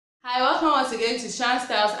Hi, welcome once again to Shan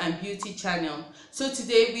Styles and Beauty channel. So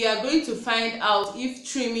today we are going to find out if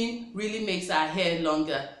trimming really makes our hair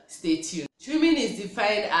longer. Stay tuned. Trimming is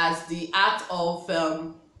defined as the act of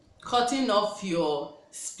cutting off your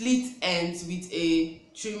split ends with a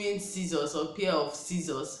trimming scissors or pair of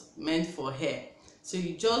scissors meant for hair. So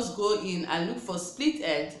you just go in and look for split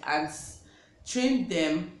ends and trim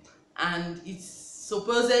them, and it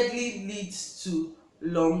supposedly leads to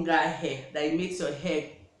longer hair, that it makes your hair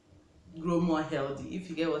grow more healthy, if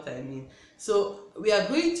you get what I mean. So we are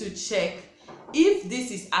going to check if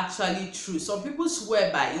this is actually true. Some people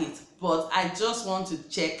swear by it, but I just want to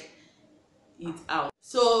check it out.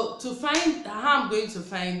 So to find how I'm going to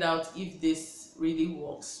find out if this really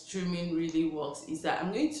works, trimming really works, is that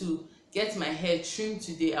I'm going to get my hair trimmed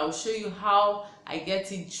today. I'll show you how I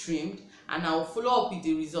get it trimmed, and I'll follow up with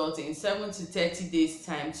the results in 7 to 30 days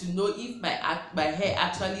time to know if my hair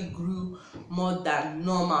actually grew more than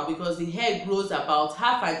normal, because the hair grows about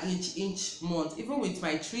half an inch each month. Even with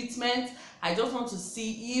my treatment, I just want to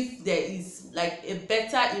see if there is like a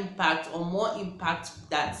better impact or more impact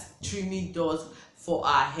that trimming does for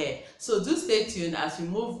our hair. So do stay tuned as we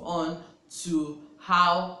move on to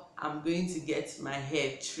how I'm going to get my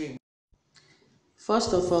hair trimmed.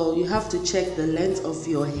 First of all, you have to check the length of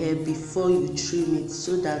your hair before you trim it,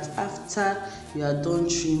 so that after you are done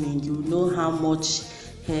trimming, you know how much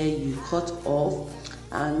hair you cut off.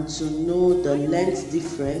 And to know the length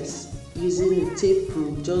difference, using a tape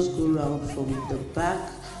rule, just go around from the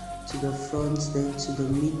back to the front, then to the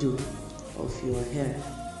middle of your hair.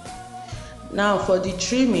 Now for the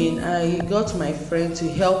trimming, I got my friend to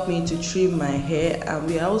help me to trim my hair, and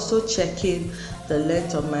we are also checking the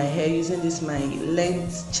length of my hair using this my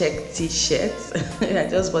length check t-shirt. I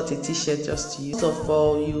just bought a t-shirt just to use. First of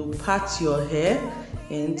all, you part your hair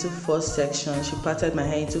into 4 sections. She parted my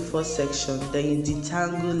hair into 4 sections, then you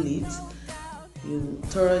detangle it. You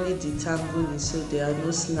thoroughly detangle it so there are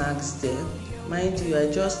no snags there. Mind you,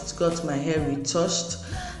 I just got my hair retouched,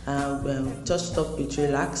 touched up with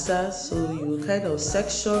relaxer. So you kind of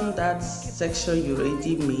section that section you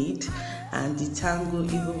already made and detangle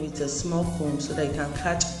even with a small comb, so that you can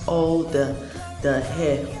catch all the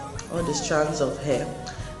hair, all the strands of hair.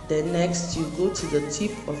 Then next you go to the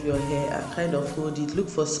tip of your hair and kind of hold it, look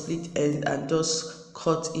for split end and just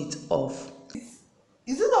cut it off.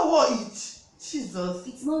 Is it not 1 inch? Jesus.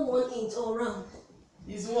 It's not 1 inch all round.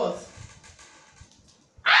 Is what?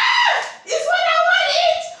 It's more than 1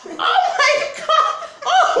 inch! Oh my god!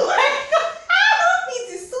 Oh my god! It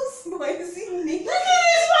is so small, isn't it? Look at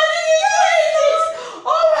this one!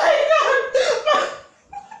 Oh my god!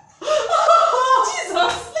 Jesus,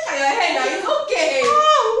 look at your hair now. It's okay.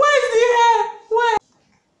 Oh, where's the hair? Where?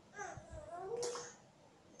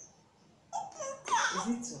 Is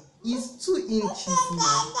it 2? It's 2 inches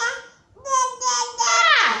now.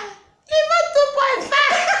 Even 2.5!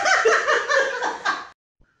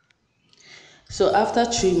 So after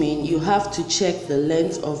trimming, you have to check the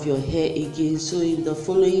length of your hair again. So in the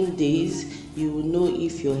following days, you will know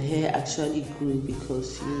if your hair actually grew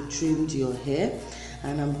because you trimmed your hair.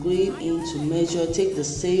 And I'm going in to measure, take the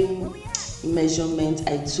same measurement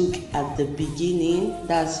I took at the beginning.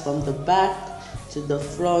 That's from the back to the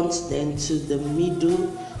front, then to the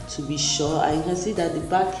middle, to be sure. And you can see that the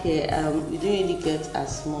back hair, we didn't really get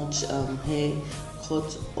as much hair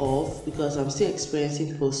cut off because I'm still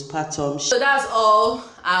experiencing postpartum. So that's all.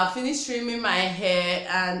 I'll finish trimming my hair,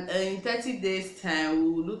 and in 30 days time we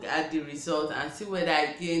will look at the result and see whether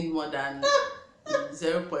I gained more than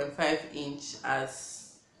 0.5 inch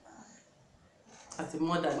as a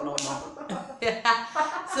more than normal.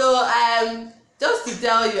 So just to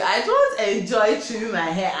tell you, I don't enjoy trimming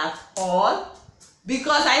my hair at all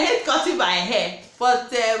because I hate cutting my hair.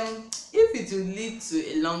 But if it will lead to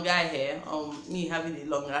a longer hair, me having a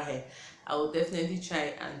longer hair, I will definitely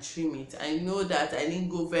try and trim it. I know that I didn't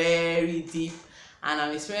go very deep, and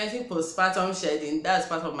I'm experiencing postpartum shedding. That's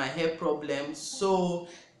part of my hair problem. So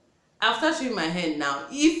after trimming my hair now,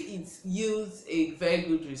 if it yields a very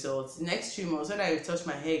good result, next 3 months when I touch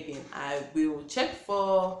my hair again, I will check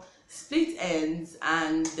for split ends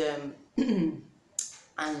and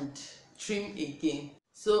and trim again.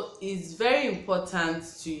 So it's very important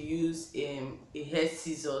to use a hair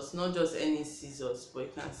scissors, not just any scissors, but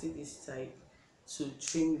you can see this type, to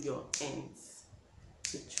trim your ends,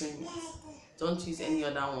 to trim it. Don't use any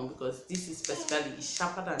other one because this is specifically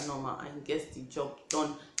sharper than normal and gets the job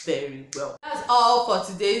done very well. That's all for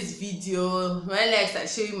today's video. When next I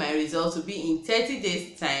show you my results will be in 30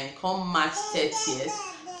 days time, come March 30th,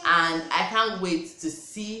 and I can't wait to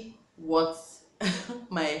see what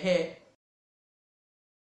my hair